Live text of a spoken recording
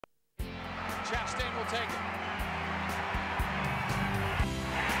Chastain will take it.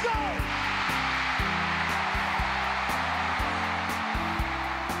 Go!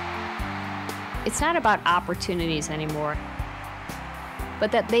 It's not about opportunities anymore,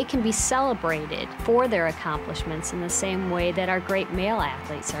 but that they can be celebrated for their accomplishments in the same way that our great male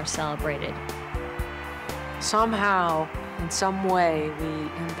athletes are celebrated. Somehow, in some way, we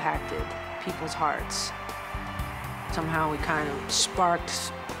impacted people's hearts. Somehow we kind of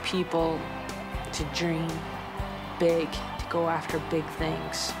sparked people to dream big, to go after big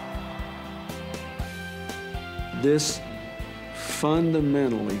things. This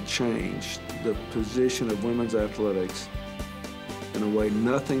fundamentally changed the position of women's athletics in a way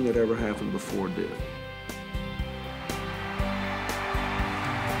nothing that ever happened before did.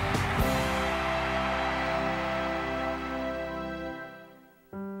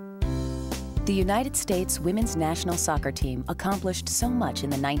 The United States women's national soccer team accomplished so much in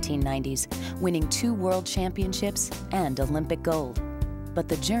the 1990s, winning 2 world championships and Olympic gold. But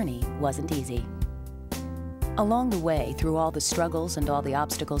the journey wasn't easy. Along the way, through all the struggles and all the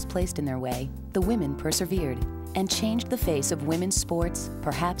obstacles placed in their way, the women persevered and changed the face of women's sports,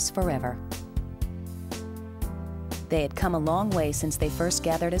 perhaps forever. They had come a long way since they first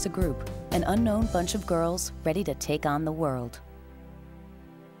gathered as a group, an unknown bunch of girls ready to take on the world.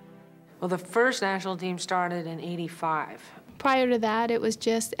 Well, the first national team started in '85. Prior to that, it was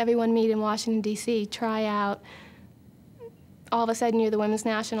just everyone meet in Washington, D.C., try out. All of a sudden, you're the women's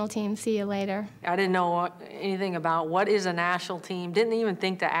national team. See you later. I didn't know anything about what is a national team. Didn't even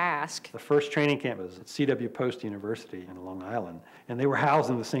think to ask. The first training camp was at C.W. Post University in Long Island, and they were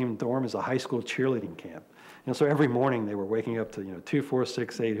housed in the same dorm as a high school cheerleading camp. So every morning they were waking up to 2, 4,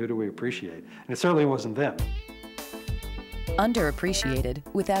 6, 8. Who do we appreciate? And it certainly wasn't them. Underappreciated,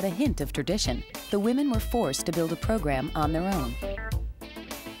 without a hint of tradition, the women were forced to build a program on their own.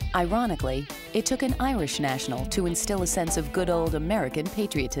 Ironically, it took an Irish national to instill a sense of good old American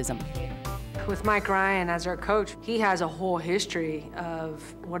patriotism. With Mike Ryan as our coach, he has a whole history of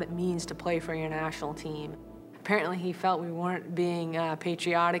what it means to play for your national team. Apparently he felt we weren't being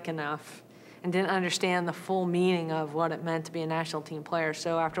patriotic enough and didn't understand the full meaning of what it meant to be a national team player.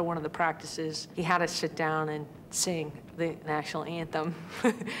 So after one of the practices, he had us sit down and sing the national anthem.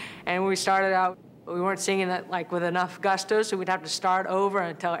 And we started out, we weren't singing it with enough gusto, so we'd have to start over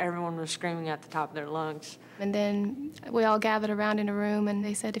until everyone was screaming at the top of their lungs. And then we all gathered around in a room, and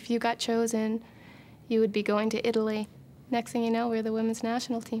they said, if you got chosen, you would be going to Italy. Next thing you know, we're the women's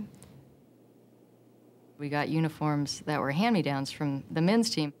national team. We got uniforms that were hand-me-downs from the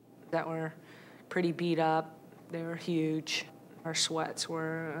men's team. That were pretty beat up. They were huge. Our sweats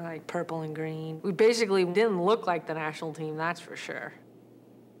were like purple and green. We basically didn't look like the national team, that's for sure.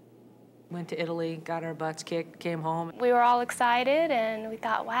 Went to Italy, got our butts kicked, came home. We were all excited, and we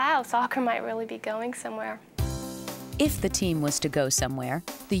thought, wow, soccer might really be going somewhere. If the team was to go somewhere,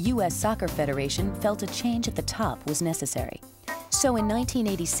 the U.S. Soccer Federation felt a change at the top was necessary. So in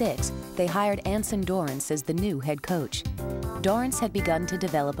 1986, they hired Anson Dorrance as the new head coach. Dorrance had begun to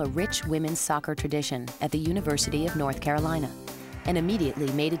develop a rich women's soccer tradition at the University of North Carolina and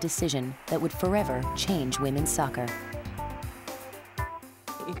immediately made a decision that would forever change women's soccer.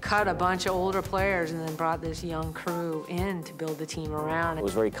 We cut a bunch of older players and then brought this young crew in to build the team around. It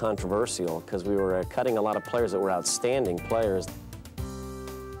was very controversial because we were cutting a lot of players that were outstanding players.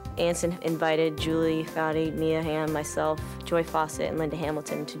 Anson invited Julie Foudy, Mia Hamm, myself, Joy Fawcett, and Linda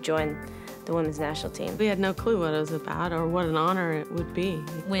Hamilton to join the women's national team. We had no clue what it was about or what an honor it would be.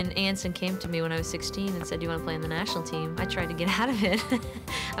 When Anson came to me when I was 16 and said, do you want to play on the national team? I tried to get out of it.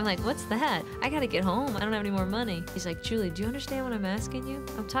 I'm like, what's that? I got to get home. I don't have any more money. He's like, Julie, do you understand what I'm asking you?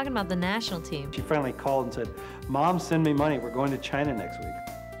 I'm talking about the national team. She finally called and said, Mom, send me money. We're going to China next week.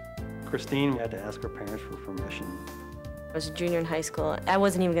 Christine had to ask her parents for permission. I was a junior in high school. I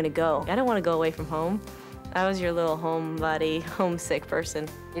wasn't even going to go. I didn't want to go away from home. I was your little homebody, homesick person.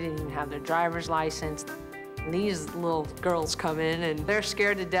 They didn't even have their driver's license. And these little girls come in and they're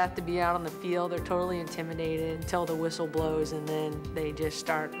scared to death to be out on the field. They're totally intimidated until the whistle blows, and then they just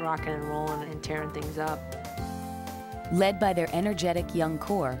start rocking and rolling and tearing things up. Led by their energetic young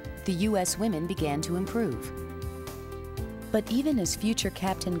core, the U.S. women began to improve. But even as future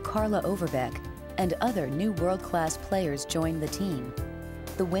captain Carla Overbeck and other new world-class players joined the team,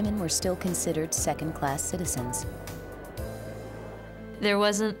 the women were still considered second-class citizens. There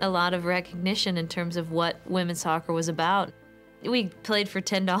wasn't a lot of recognition in terms of what women's soccer was about. We played for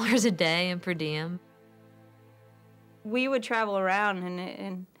 $10 a day and per diem. We would travel around,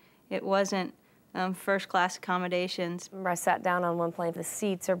 and it wasn't first-class accommodations. I sat down on one plane, the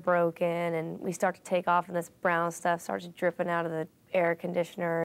seats are broken, and we start to take off, and this brown stuff starts dripping out of the air conditioner.